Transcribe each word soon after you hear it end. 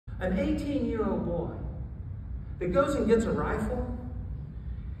An 18-year-old boy that goes and gets a rifle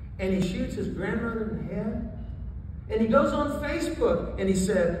and he shoots his grandmother in the head. And he goes on Facebook and he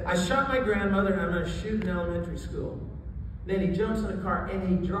said, I shot my grandmother and I'm going to shoot in elementary school. Then he jumps in a car and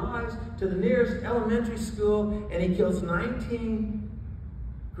he drives to the nearest elementary school and he kills 19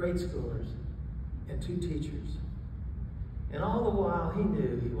 grade schoolers and 2 teachers. And all the while he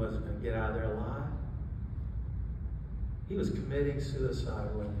knew he wasn't going to get out of there alive. He was committing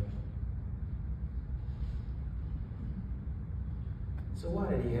suicide, wasn't he? So why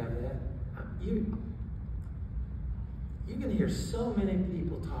did he have that? You're going to hear so many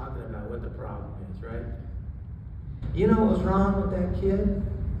people talking about what the problem is, right? You know what was wrong with that kid?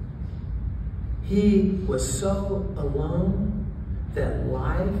 He was so alone that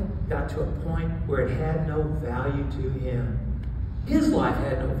life got to a point where it had no value to him. His life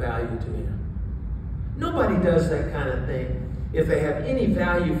had no value to him. Nobody does that kind of thing if they have any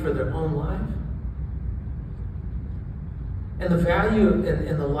value for their own life. And the value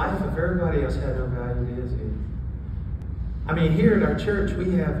in the life of everybody else had no value to his either. I mean, here at our church,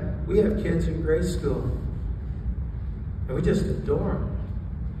 we have kids in grade school, and we just adore them.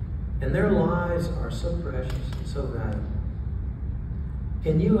 And their lives are so precious and so valuable.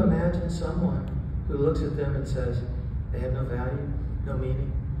 Can you imagine someone who looks at them and says, they have no value, no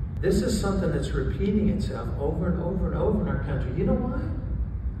meaning? This is something that's repeating itself over and over and over in our country. You know why?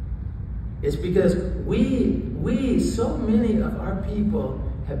 It's because so many of our people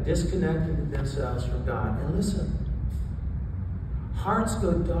have disconnected themselves from God. And listen, hearts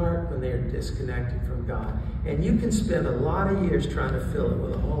go dark when they are disconnected from God. And you can spend a lot of years trying to fill it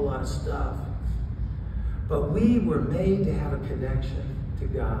with a whole lot of stuff. But we were made to have a connection to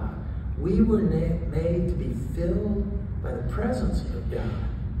God. We were made to be filled by the presence of God.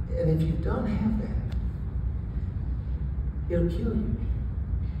 And if you don't have that, it'll kill you.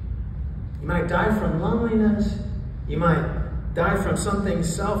 You might die from loneliness. You might die from something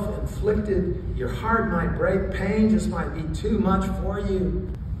self-inflicted. Your heart might break. Pain just might be too much for you.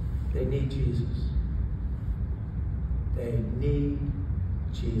 They need Jesus. They need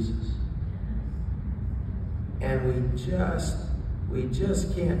Jesus. And we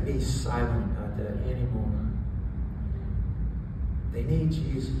just can't be silent about that anymore. They need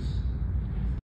Jesus.